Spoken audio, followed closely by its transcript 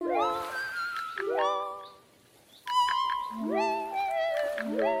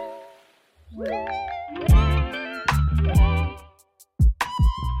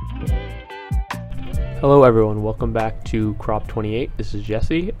Hello everyone, welcome back to Crop 28. This is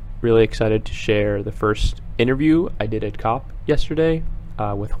Jesse. Really excited to share the first interview I did at COP yesterday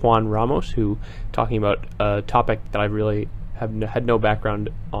with Juan Ramos, who talking about a topic that I really had no background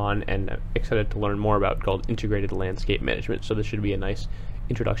on and excited to learn more about, called integrated landscape management. So this should be a nice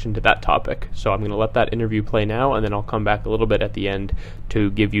introduction to that topic. So I'm going to let that interview play now, and then I'll come back a little bit at the end to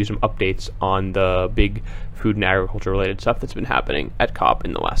give you some updates on the big food and agriculture related stuff that's been happening at COP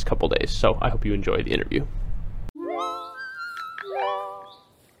in the last couple days. So I hope you enjoy the interview.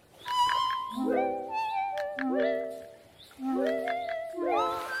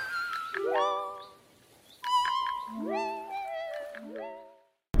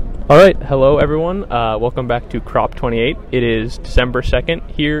 All right, hello everyone. Welcome back to Crop 28. It is December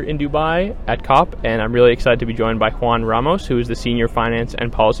 2nd here in Dubai at COP, and I'm really excited to be joined by Juan Ramos, who is the Senior Finance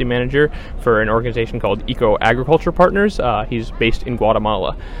and Policy Manager for an organization called EcoAgriculture Partners. He's based in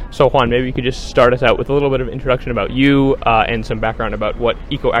Guatemala. So Juan, maybe you could just start us out with a little bit of introduction about you and some background about what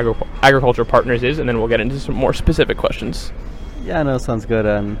EcoAgriculture Partners is, and then we'll get into some more specific questions. Yeah, no, sounds good,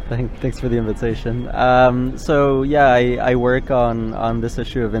 and thanks for the invitation. I work on this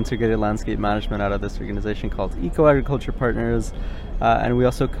issue of integrated landscape management out of this organization called EcoAgriculture Partners, and we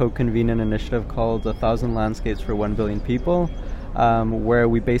also co-convene an initiative called 1,000 Landscapes for 1 billion people, where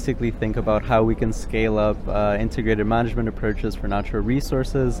we basically think about how we can scale up integrated management approaches for natural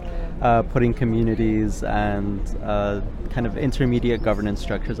resources, putting communities and kind of intermediate governance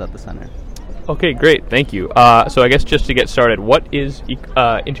structures at the center. Okay, great. Thank you. So I guess just to get started, what is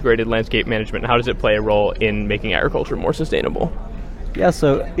integrated landscape management, and how does it play a role in making agriculture more sustainable? Yeah,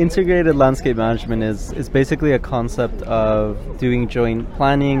 so integrated landscape management is basically a concept of doing joint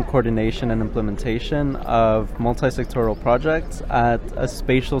planning, coordination, and implementation of multi-sectoral projects at a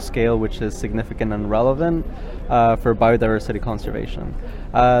spatial scale which is significant and relevant for biodiversity conservation.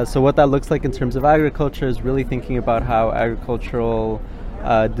 So what that looks like in terms of agriculture is really thinking about how agricultural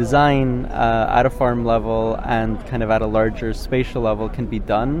design at a farm level and kind of at a larger spatial level can be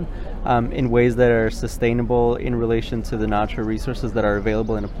done in ways that are sustainable in relation to the natural resources that are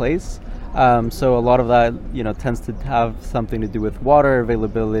available in a place. So a lot of that, tends to have something to do with water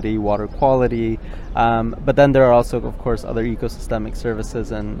availability, water quality, but then there are also, of course, other ecosystemic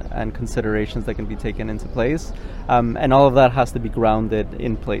services and considerations that can be taken into place, and all of that has to be grounded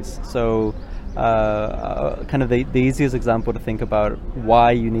in place. So kind of the easiest example to think about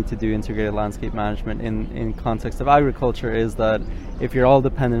why you need to do integrated landscape management in context of agriculture is that if you're all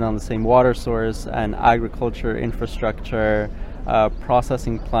dependent on the same water source and agriculture infrastructure,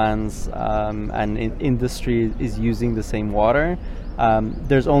 processing plants, and industry is using the same water,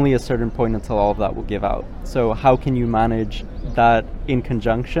 there's only a certain point until all of that will give out. So how can you manage that in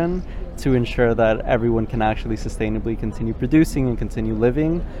conjunction to ensure that everyone can actually sustainably continue producing and continue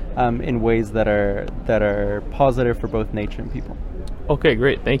living in ways that are positive for both nature and people? Okay,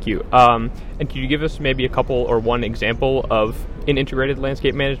 great, thank you. And could you give us maybe a couple or one example of an integrated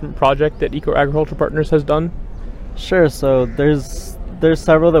landscape management project that EcoAgriculture Partners has done? Sure. So there's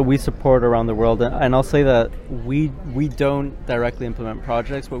several that we support around the world, and I'll say that we don't directly implement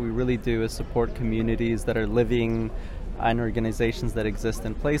projects. What we really do is support communities that are living and organizations that exist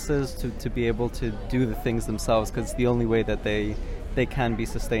in places to be able to do the things themselves, because it's the only way that they can be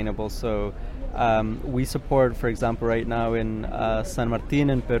sustainable. So we support, for example, right now in San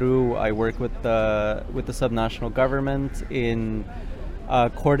Martin in Peru, I work with the subnational government in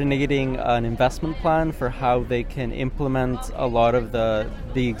coordinating an investment plan for how they can implement a lot of the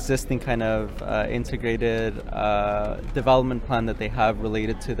existing kind of integrated development plan that they have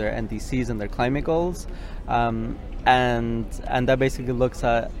related to their NDCs and their climate goals. And that basically looks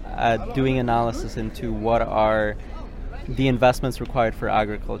at doing analysis into what are the investments required for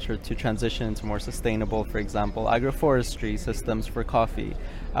agriculture to transition into more sustainable, for example, agroforestry systems for coffee,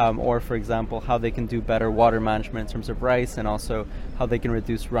 or for example, how they can do better water management in terms of rice, and also how they can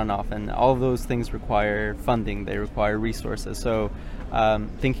reduce runoff. And all of those things require funding, they require resources. So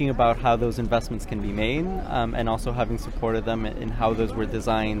thinking about how those investments can be made, and also having supported them in how those were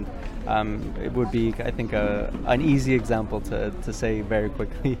designed, it would be, I think, an easy example to say very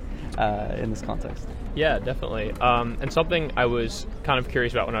quickly in this context. Yeah, definitely. And something I was kind of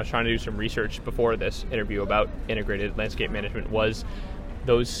curious about when I was trying to do some research before this interview about integrated landscape management was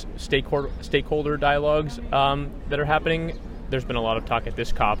those stakeholder dialogues that are happening. There's been a lot of talk at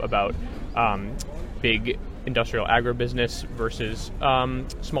this COP about big industrial agribusiness versus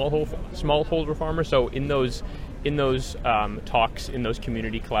smallholder farmers. So in those talks, in those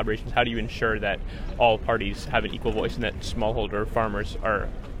community collaborations, how do you ensure that all parties have an equal voice and that smallholder farmers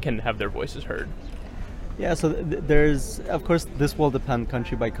can have their voices heard? Yeah, so there's, of course, this will depend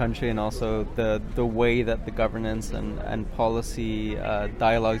country by country, and also the way that the governance and policy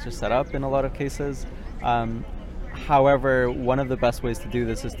dialogues are set up in a lot of cases. However, one of the best ways to do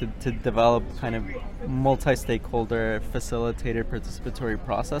this is to develop kind of multi-stakeholder, facilitated participatory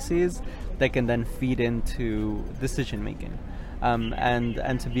processes that can then feed into decision making.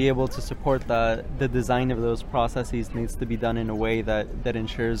 And to be able to support that, the design of those processes needs to be done in a way that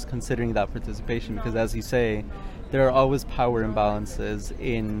ensures considering that participation, because as you say, there are always power imbalances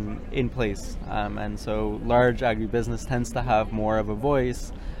in place, and so large agribusiness tends to have more of a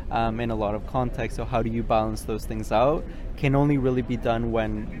voice in a lot of contexts. So how do you balance those things out can only really be done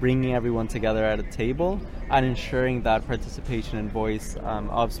when bringing everyone together at a table and ensuring that participation and voice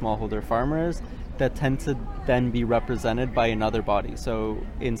of smallholder farmers that tend to then be represented by another body. So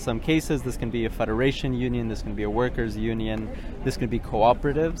in some cases, this can be a federation union, this can be a workers union, this can be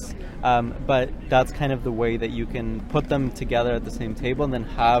cooperatives, but that's kind of the way that you can put them together at the same table and then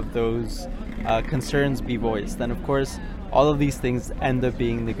have those concerns be voiced. And of course, all of these things end up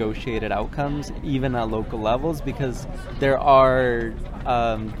being negotiated outcomes, even at local levels, because there are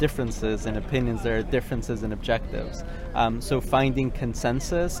differences in opinions, there are differences in objectives. So finding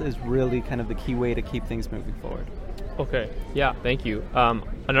consensus is really kind of the key way to keep things moving forward. Okay, yeah, thank you.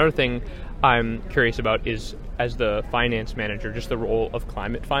 Another thing I'm curious about is, as the finance manager, just the role of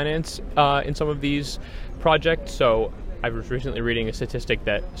climate finance in some of these projects. So I was recently reading a statistic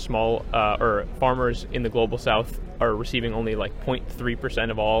that small or farmers in the global south are receiving only like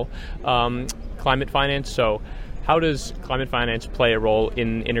 0.3% of all climate finance. So how does climate finance play a role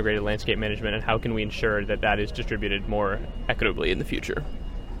in integrated landscape management, and how can we ensure that that is distributed more equitably in the future?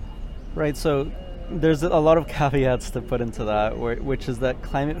 Right, so there's a lot of caveats to put into that, which is that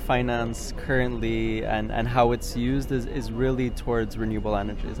climate finance currently and how it's used is really towards renewable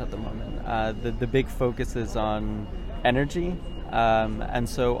energies at the moment. The big focus is on energy, and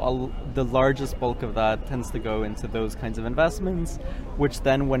so the largest bulk of that tends to go into those kinds of investments, which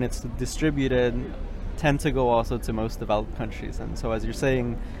then when it's distributed tend to go also to most developed countries. And so as you're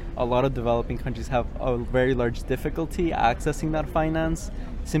saying, a lot of developing countries have a very large difficulty accessing that finance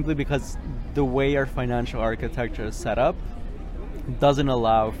simply because the way our financial architecture is set up doesn't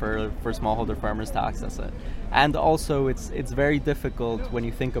allow for smallholder farmers to access it. And also it's very difficult when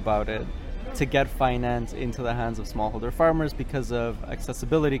you think about it to get finance into the hands of smallholder farmers because of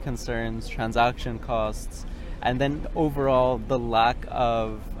accessibility concerns, transaction costs, and then overall the lack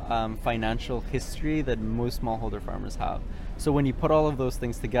of financial history that most smallholder farmers have. So when you put all of those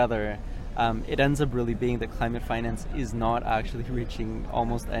things together, it ends up really being that climate finance is not actually reaching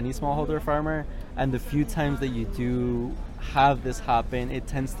almost any smallholder farmer, and the few times that you do have this happen, it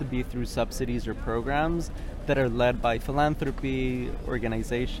tends to be through subsidies or programs that are led by philanthropy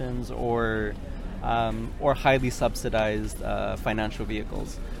organizations or highly subsidized financial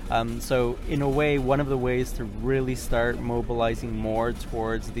vehicles. So in a way, one of the ways to really start mobilizing more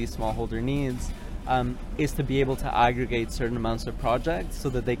towards these smallholder needs is to be able to aggregate certain amounts of projects so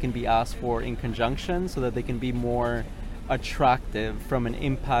that they can be asked for in conjunction, so that they can be more attractive from an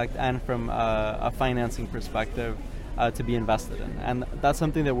impact and from a financing perspective to be invested in. And that's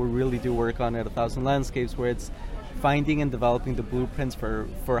something that we really do work on at 1,000 Landscapes, where it's finding and developing the blueprints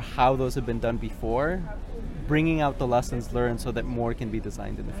for how those have been done before, bringing out the lessons learned so that more can be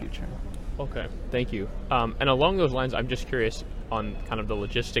designed in the future. Okay, thank you. And along those lines, I'm just curious on kind of the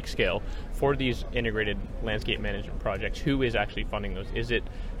logistics scale for these integrated landscape management projects. Who is actually funding those? Is it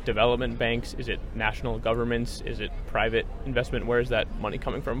development banks? Is it national governments? Is it private investment? Where is that money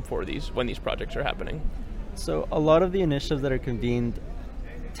coming from for these when these projects are happening? So a lot of the initiatives that are convened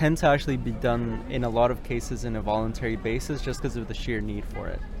tend to actually be done in a lot of cases in a voluntary basis just because of the sheer need for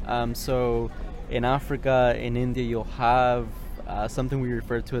it. So in Africa, in India, you'll have something we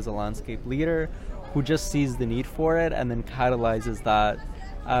refer to as a landscape leader who just sees the need for it and then catalyzes that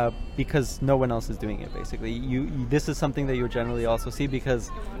because no one else is doing it, basically. This is something that you'll generally also see because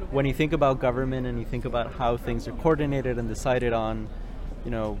when you think about government and you think about how things are coordinated and decided on,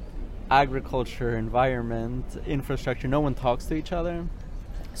 agriculture, environment, infrastructure, no one talks to each other.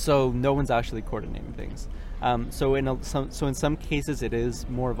 So no one's actually coordinating things. So in some cases it is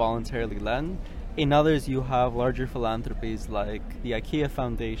more voluntarily led. In others you have larger philanthropies like the IKEA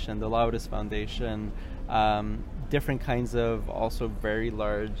Foundation, the Loudest Foundation, different kinds of also very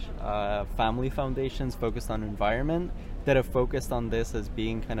large family foundations focused on environment that have focused on this as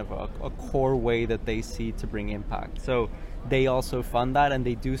being kind of a core way that they see to bring impact. So they also fund that, and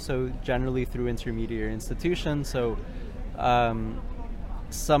they do so generally through intermediary institutions. So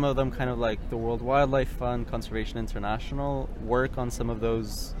some of them, kind of like the World Wildlife Fund, Conservation International, work on some of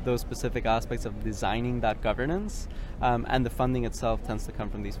those specific aspects of designing that governance, and the funding itself tends to come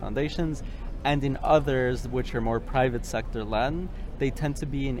from these foundations. And in others, which are more private sector led, they tend to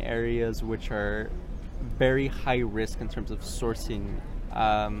be in areas which are very high risk in terms of sourcing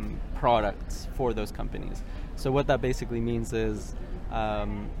products for those companies. So what that basically means is,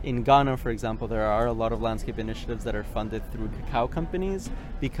 in Ghana, for example, there are a lot of landscape initiatives that are funded through cacao companies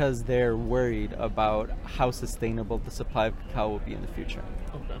because they're worried about how sustainable the supply of cacao will be in the future.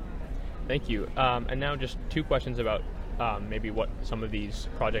 Okay, thank you. And now just two questions about maybe what some of these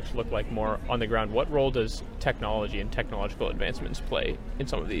projects look like more on the ground. What role does technology and technological advancements play in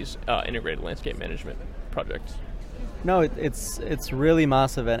some of these integrated landscape management projects? No, it's really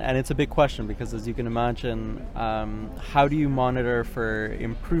massive, and it's a big question because, as you can imagine, how do you monitor for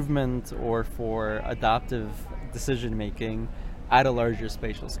improvement or for adaptive decision making at a larger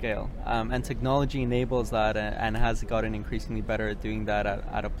spatial scale? And technology enables that and has gotten increasingly better at doing that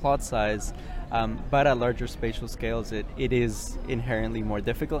at a plot size, but at larger spatial scales it is inherently more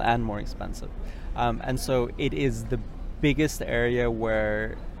difficult and more expensive. And so it is the biggest area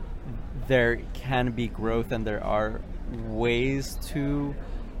where there can be growth, and there are ways to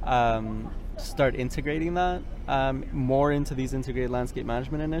start integrating that more into these integrated landscape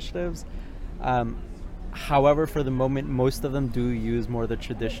management initiatives. However, for the moment, most of them do use more the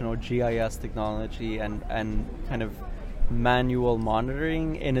traditional GIS technology and kind of manual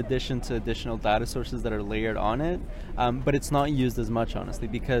monitoring in addition to additional data sources that are layered on it. But it's not used as much, honestly,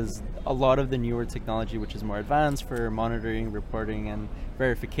 because a lot of the newer technology, which is more advanced for monitoring, reporting, and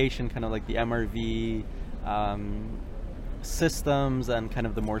verification, kind of like the MRV systems and kind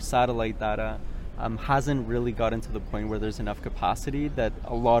of the more satellite data, hasn't really gotten to the point where there's enough capacity that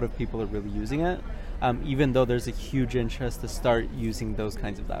a lot of people are really using it, even though there's a huge interest to start using those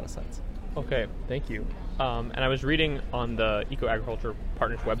kinds of data sets. Okay, thank you. And I was reading on the EcoAgriculture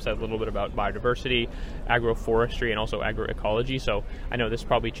Partners website a little bit about biodiversity, agroforestry, and also agroecology. So I know this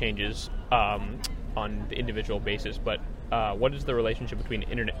probably changes on the individual basis, but what is the relationship between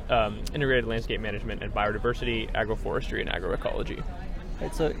integrated landscape management and biodiversity, agroforestry, and agroecology?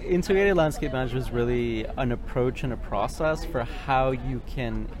 Right, so integrated landscape management is really an approach and a process for how you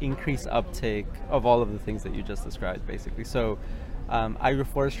can increase uptake of all of the things that you just described, basically. So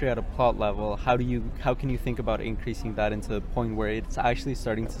agroforestry at a plot level, how can you think about increasing that into the point where it's actually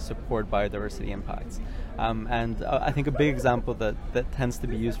starting to support biodiversity impacts? And I think a big example that tends to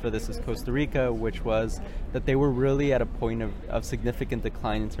be used for this is Costa Rica, which was that they were really at a point of significant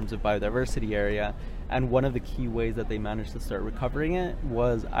decline in terms of biodiversity area. And one of the key ways that they managed to start recovering it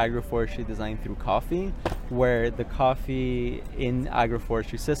was agroforestry designed through coffee, where the coffee in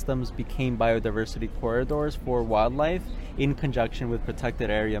agroforestry systems became biodiversity corridors for wildlife in conjunction with protected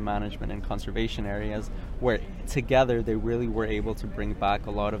area management and conservation areas, where together they really were able to bring back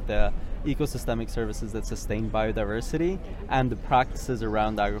a lot of the ecosystemic services that sustain biodiversity, and the practices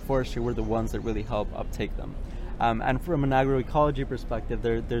around agroforestry were the ones that really help uptake them. And from an agroecology perspective,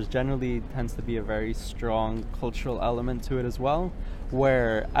 there's generally tends to be a very strong cultural element to it as well,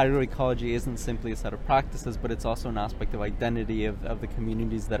 where agroecology isn't simply a set of practices, but it's also an aspect of identity of the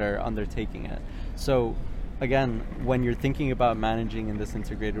communities that are undertaking it. So again, when you're thinking about managing in this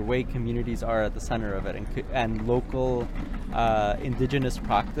integrated way, communities are at the center of it, and local indigenous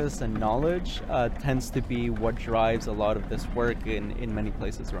practice and knowledge tends to be what drives a lot of this work in many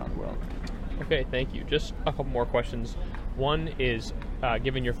places around the world. Okay, thank you. Just a couple more questions. One is,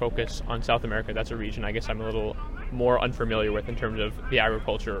 given your focus on South America, that's a region I guess I'm a little more unfamiliar with in terms of the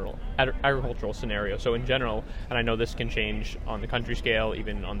agricultural scenario. So in general, and I know this can change on the country scale,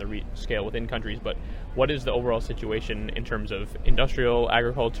 even on the scale within countries, but what is the overall situation in terms of industrial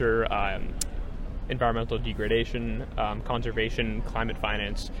agriculture, environmental degradation, conservation, climate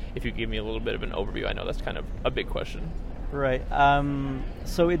finance? If you give me a little bit of an overview, I know that's kind of a big question. Right.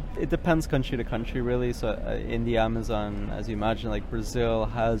 So it depends country to country, really. So in the Amazon, as you imagine, like Brazil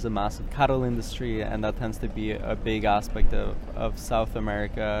has a massive cattle industry, and that tends to be a big aspect of South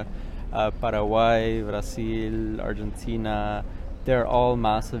America. Paraguay, Brazil, Argentina, they're all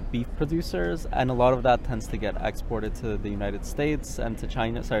massive beef producers, and a lot of that tends to get exported to the United States and to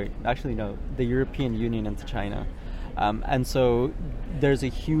China. The European Union and to China. And so there's a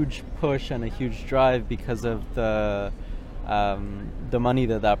huge push and a huge drive because of the money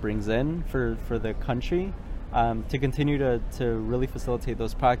that brings in for the country to continue to really facilitate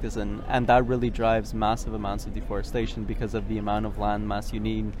those practices, and that really drives massive amounts of deforestation because of the amount of land mass you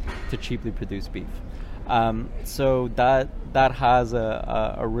need to cheaply produce beef. So that has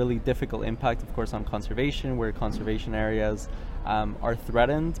a really difficult impact, of course, on conservation, where conservation areas are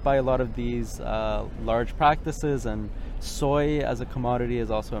threatened by a lot of these large practices, and soy as a commodity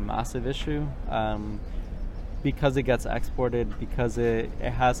is also a massive issue. Because it gets exported, because it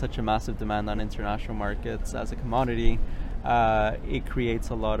has such a massive demand on international markets as a commodity, it creates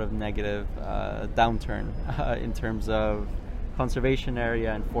a lot of negative downturn in terms of conservation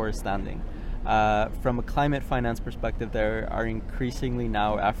area and forest standing. From a climate finance perspective, there are increasingly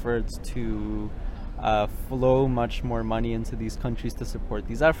now efforts to flow much more money into these countries to support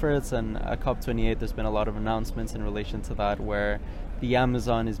these efforts, and at COP28 there's been a lot of announcements in relation to that, where the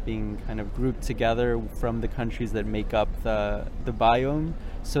Amazon is being kind of grouped together from the countries that make up the biome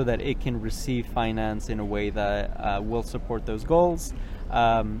so that it can receive finance in a way that will support those goals.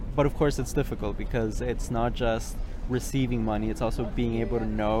 But of course it's difficult because it's not just receiving money, it's also being able to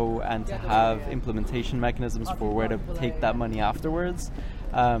know and to have implementation mechanisms for where to take that money afterwards.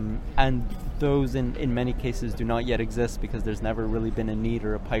 And those in many cases do not yet exist because there's never really been a need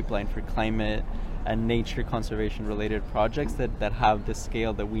or a pipeline for climate and nature conservation related projects that have the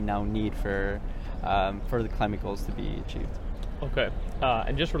scale that we now need for the climate goals to be achieved. Okay,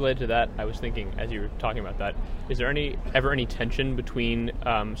 and just related to that, I was thinking as you were talking about that, is there ever any tension between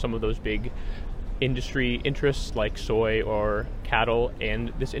some of those big industry interests like soy or cattle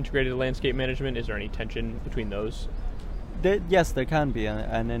and this integrated landscape management? Is there any tension between those? Yes, there can be,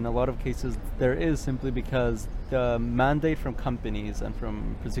 and in a lot of cases there is, simply because the mandate from companies and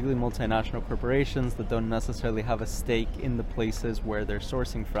from particularly multinational corporations that don't necessarily have a stake in the places where they're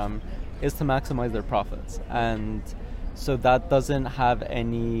sourcing from is to maximize their profits. And so that doesn't have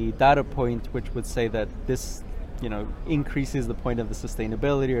any data point which would say that this, increases the point of the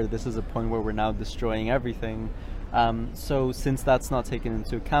sustainability, or this is a point where we're now destroying everything. So since that's not taken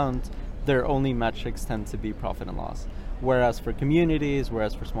into account, their only metrics tend to be profit and loss. Whereas for communities,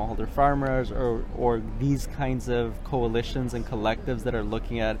 whereas for smallholder farmers, or these kinds of coalitions and collectives that are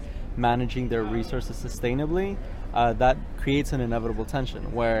looking at managing their resources sustainably, that creates an inevitable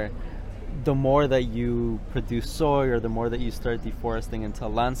tension where the more that you produce soy or the more that you start deforesting into a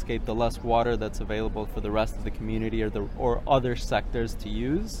landscape, the less water that's available for the rest of the community or other sectors to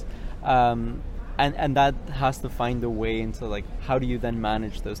use. And that has to find a way into how do you then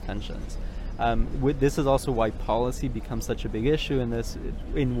manage those tensions? This is also why policy becomes such a big issue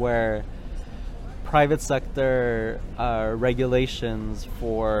in where private sector regulations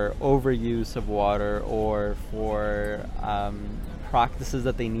for overuse of water or for practices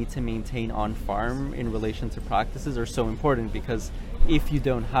that they need to maintain on farm in relation to practices are so important, because if you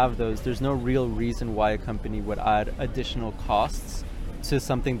don't have those, there's no real reason why a company would add additional costs to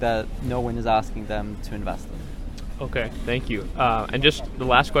something that no one is asking them to invest in. Okay, thank you. And just the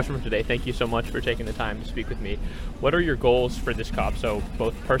last question for today, thank you so much for taking the time to speak with me. What are your goals for this COP? So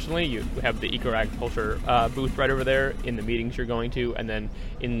both personally, you have the EcoAgriculture booth right over there in the meetings you're going to, and then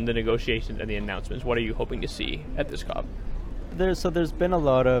in the negotiations and the announcements, what are you hoping to see at this COP? There's been a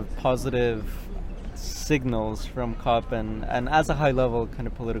lot of positive signals from COP, and as a high-level kind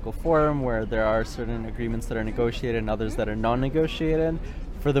of political forum where there are certain agreements that are negotiated and others that are non-negotiated.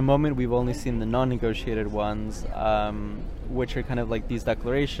 For the moment, we've only seen the non-negotiated ones, which are kind of like these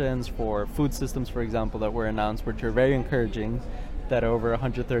declarations for food systems, for example, that were announced, which are very encouraging, that over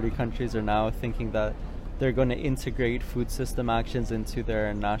 130 countries are now thinking that they're going to integrate food system actions into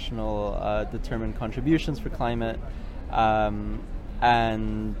their national determined contributions for climate.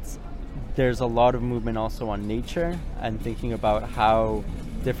 And there's a lot of movement also on nature and thinking about how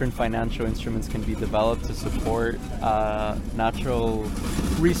different financial instruments can be developed to support natural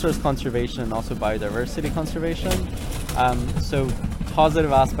resource conservation and also biodiversity conservation. So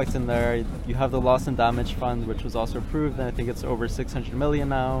positive aspects in there. You have the loss and damage fund, which was also approved, and I think it's over 600 million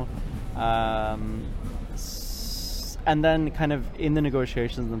now. And then kind of in the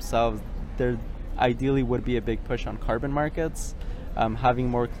negotiations themselves, there ideally would be a big push on carbon markets, having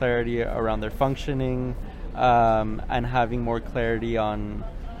more clarity around their functioning, and having more clarity on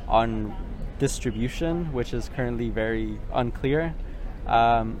distribution, which is currently very unclear.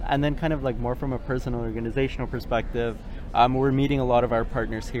 And then kind of like more from a personal organizational perspective, we're meeting a lot of our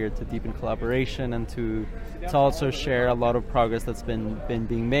partners here to deepen collaboration and to also share a lot of progress that's been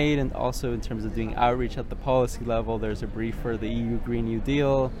being made, and also in terms of doing outreach at the policy level. There's a brief for the EU Green New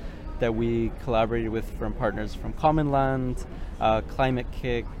Deal that we collaborated with from partners from Common Land, Climate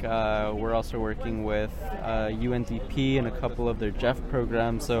Kick. We're also working with UNDP and a couple of their GEF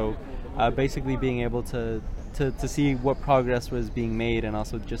programs. So basically being able to see what progress was being made and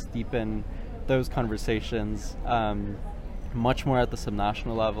also just deepen those conversations much more at the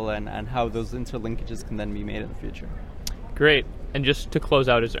subnational level, and how those interlinkages can then be made in the future. Great. And just to close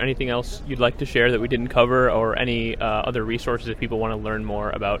out, is there anything else you'd like to share that we didn't cover, or any other resources if people want to learn more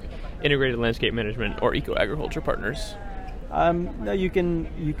about integrated landscape management or EcoAgriculture partners? No, you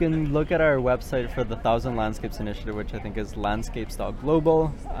can look at our website for the 1,000 Landscapes Initiative, which I think is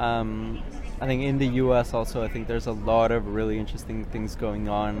landscapes.global. I think in the US also, I think there's a lot of really interesting things going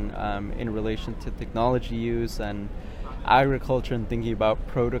on in relation to technology use and agriculture, and thinking about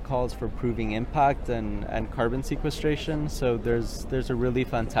protocols for proving impact and carbon sequestration. So there's a really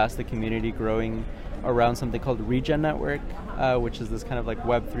fantastic community growing around something called Regen Network, which is this kind of like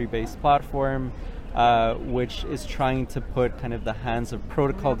Web3 based platform, which is trying to put kind of the hands of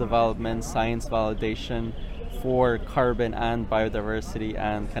protocol development, science validation for carbon and biodiversity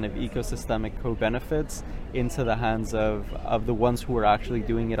and kind of ecosystemic co-benefits into the hands of the ones who are actually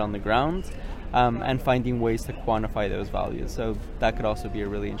doing it on the ground, and finding ways to quantify those values. So that could also be a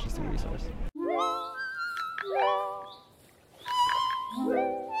really interesting resource.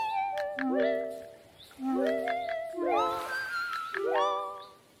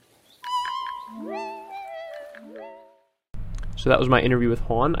 So that was my interview with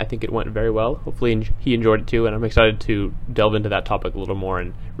Juan. I think it went very well. Hopefully he enjoyed it too, and I'm excited to delve into that topic a little more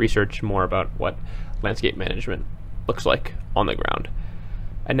and research more about what landscape management looks like on the ground.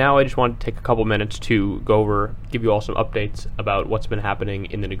 And now I just want to take a couple minutes to give you all some updates about what's been happening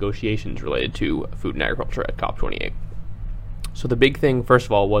in the negotiations related to food and agriculture at COP28. So the big thing, first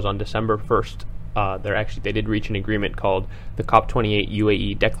of all, was on December 1st, they did reach an agreement called the COP28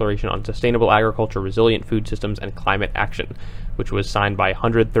 UAE Declaration on Sustainable Agriculture, Resilient Food Systems, and Climate Action, which was signed by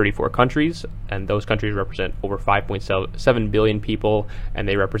 134 countries, and those countries represent over 5.7 billion people, and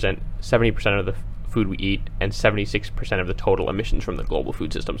they represent 70% of the food we eat and 76% of the total emissions from the global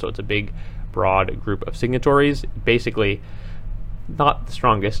food system. So it's a big, broad group of signatories. Basically, not the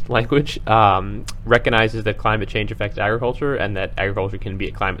strongest language, recognizes that climate change affects agriculture and that agriculture can be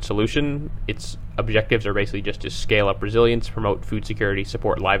a climate solution. Its objectives are basically just to scale up resilience, promote food security,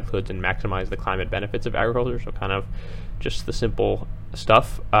 support livelihoods, and maximize the climate benefits of agriculture. So kind of just the simple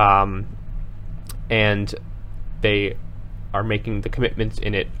stuff. And they are making the commitments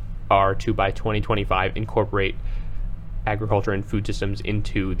in it are to, by 2025, incorporate agriculture and food systems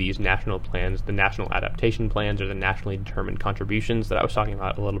into these national plans, the national adaptation plans, or the nationally determined contributions that I was talking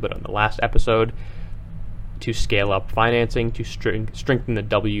about a little bit on the last episode, to scale up financing, to strengthen the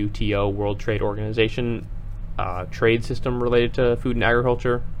WTO, World Trade Organization, trade system related to food and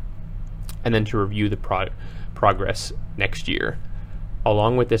agriculture, and then to review the progress next year.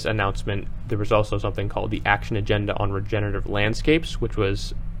 Along with this announcement, there was also something called the Action Agenda on Regenerative Landscapes, which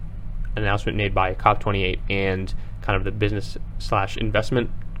was an announcement made by COP28 and kind of the business/investment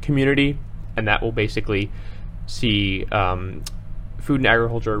community, and that will basically see food and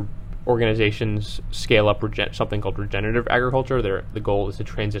agriculture organizations scale up something called regenerative agriculture. The goal is to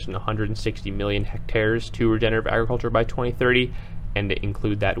transition 160 million hectares to regenerative agriculture by 2030, and to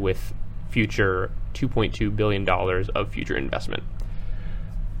include that with future $2.2 billion of future investment.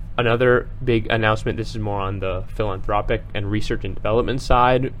 Another big announcement, this is more on the philanthropic and research and development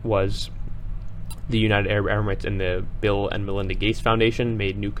side, was the United Arab Emirates and the Bill and Melinda Gates Foundation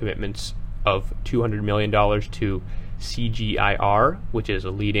made new commitments of $200 million to CGIR, which is a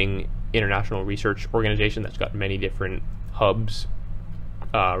leading international research organization that's got many different hubs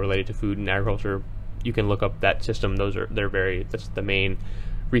related to food and agriculture. You can look up that system. That's the main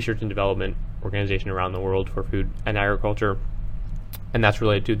research and development organization around the world for food and agriculture. And that's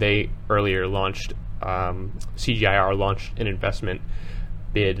related to, they earlier launched, CGIR launched an investment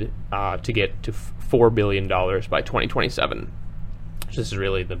bid to get to $4 billion by 2027. So this is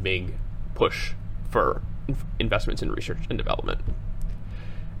really the big push for investments in research and development.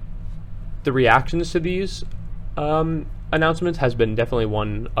 The reactions to these announcements has been definitely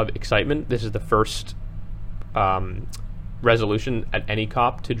one of excitement. This is the first resolution at any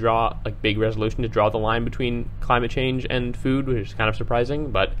COP to draw, big resolution to draw the line between climate change and food, which is kind of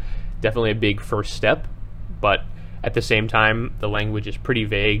surprising, but definitely a big first step. But at the same time, the language is pretty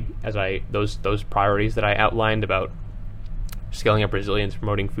vague, as those priorities that I outlined about scaling up resilience,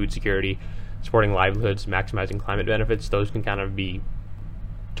 promoting food security, supporting livelihoods, maximizing climate benefits, those can kind of be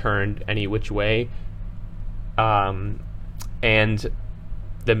turned any which way. And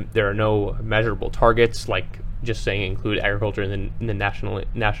there are no measurable targets, like just saying include agriculture in the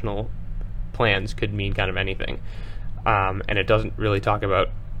national plans could mean kind of anything. And it doesn't really talk about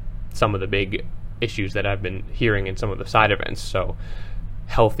some of the big issues that I've been hearing in some of the side events. So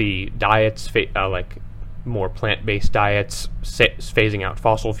healthy diets, like more plant-based diets, phasing out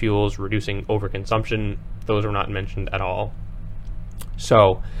fossil fuels, reducing overconsumption, those are not mentioned at all.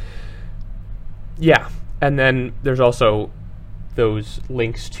 So yeah, And then there's also those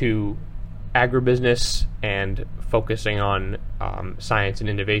links to agribusiness and focusing on science and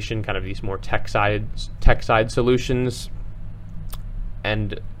innovation, kind of these more tech side solutions,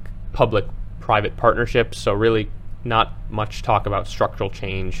 and public-private partnerships. So really not much talk about structural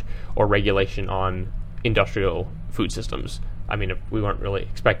change or regulation on industrial food systems. I mean, we weren't really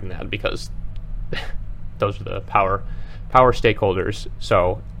expecting that because those are the power stakeholders.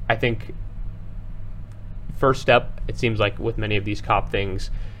 So I think first step, it seems like with many of these COP things,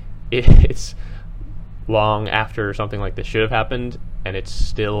 it's long after something like this should have happened, and it's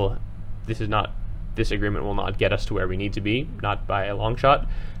still, this agreement will not get us to where we need to be, not by a long shot,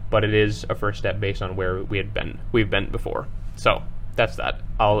 but it is a first step based on where we've been before. So that's that.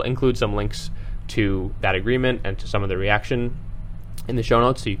 I'll include some links to that agreement and to some of the reaction in the show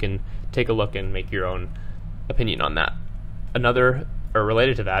notes, so you can take a look and make your own opinion on that.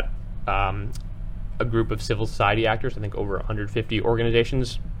 Related to that, a group of civil society actors, I think over 150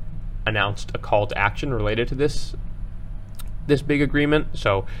 organizations, announced a call to action related to this big agreement.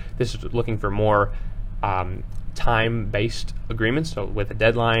 So this is looking for more time-based agreements, so with a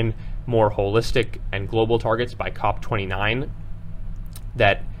deadline, more holistic and global targets by COP29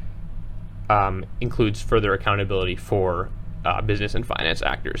 that includes further accountability for business and finance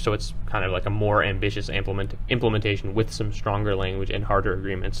actors. So it's kind of like a more ambitious implementation with some stronger language and harder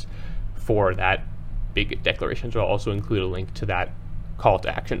agreements for that big declaration. So I'll also include a link to that call to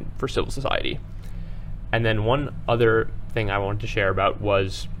action for civil society. And then one other thing I wanted to share about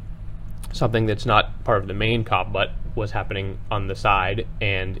was something that's not part of the main COP, but was happening on the side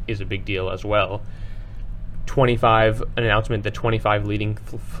and is a big deal as well. An announcement that 25 leading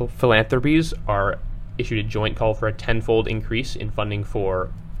philanthropies are issued a joint call for a 10-fold increase in funding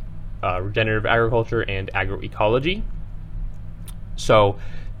for regenerative agriculture and agroecology. So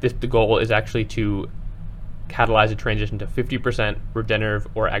the goal is actually to catalyze a transition to 50% regenerative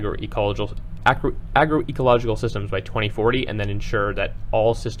or agroecological systems by 2040, and then ensure that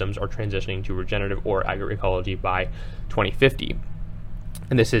all systems are transitioning to regenerative or agroecology by 2050.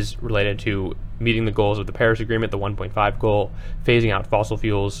 And this is related to meeting the goals of the Paris Agreement, the 1.5 goal, phasing out fossil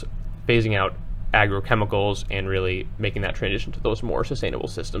fuels, phasing out agrochemicals, and really making that transition to those more sustainable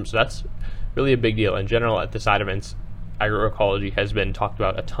systems. So that's really a big deal. In general, at the side events, agroecology has been talked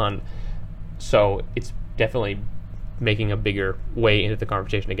about a ton. So it's definitely making a bigger way into the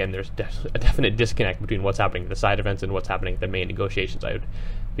conversation. Again, there's a definite disconnect between what's happening at the side events and what's happening at the main negotiations. I would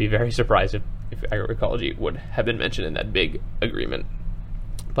be very surprised if agroecology would have been mentioned in that big agreement.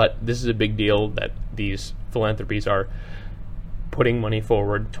 But this is a big deal that these philanthropies are putting money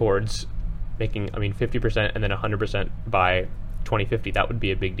forward towards making, 50% and then 100% by 2050. That would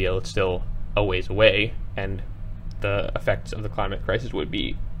be a big deal. It's still a ways away, and the effects of the climate crisis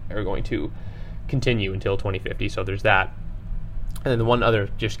are going to continue until 2050. So there's that. And then the one other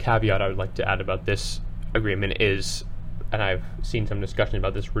just caveat I would like to add about this agreement is, and I've seen some discussion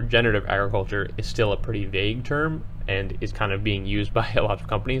about this, regenerative agriculture is still a pretty vague term and is kind of being used by a lot of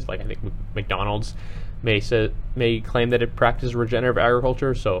companies. Like I think McDonald's may claim that it practices regenerative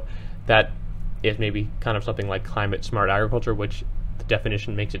agriculture, so that is maybe kind of something like climate smart agriculture, which the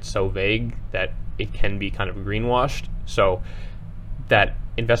definition makes it so vague that it can be kind of greenwashed. So that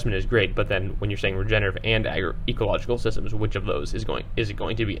investment is great, but then when you're saying regenerative and ecological systems, which of those is it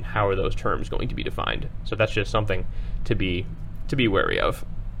going to be, and how are those terms going to be defined? So that's just something to be wary of.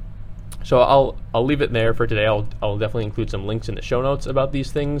 So I'll leave it there for today. I'll definitely include some links in the show notes about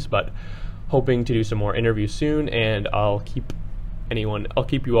these things, but hoping to do some more interviews soon, and I'll keep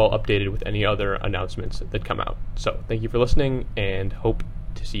you all updated with any other announcements that come out. So thank you for listening, and hope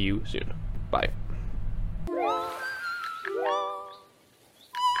to see you soon. Bye.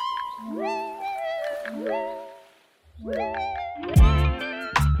 Woo!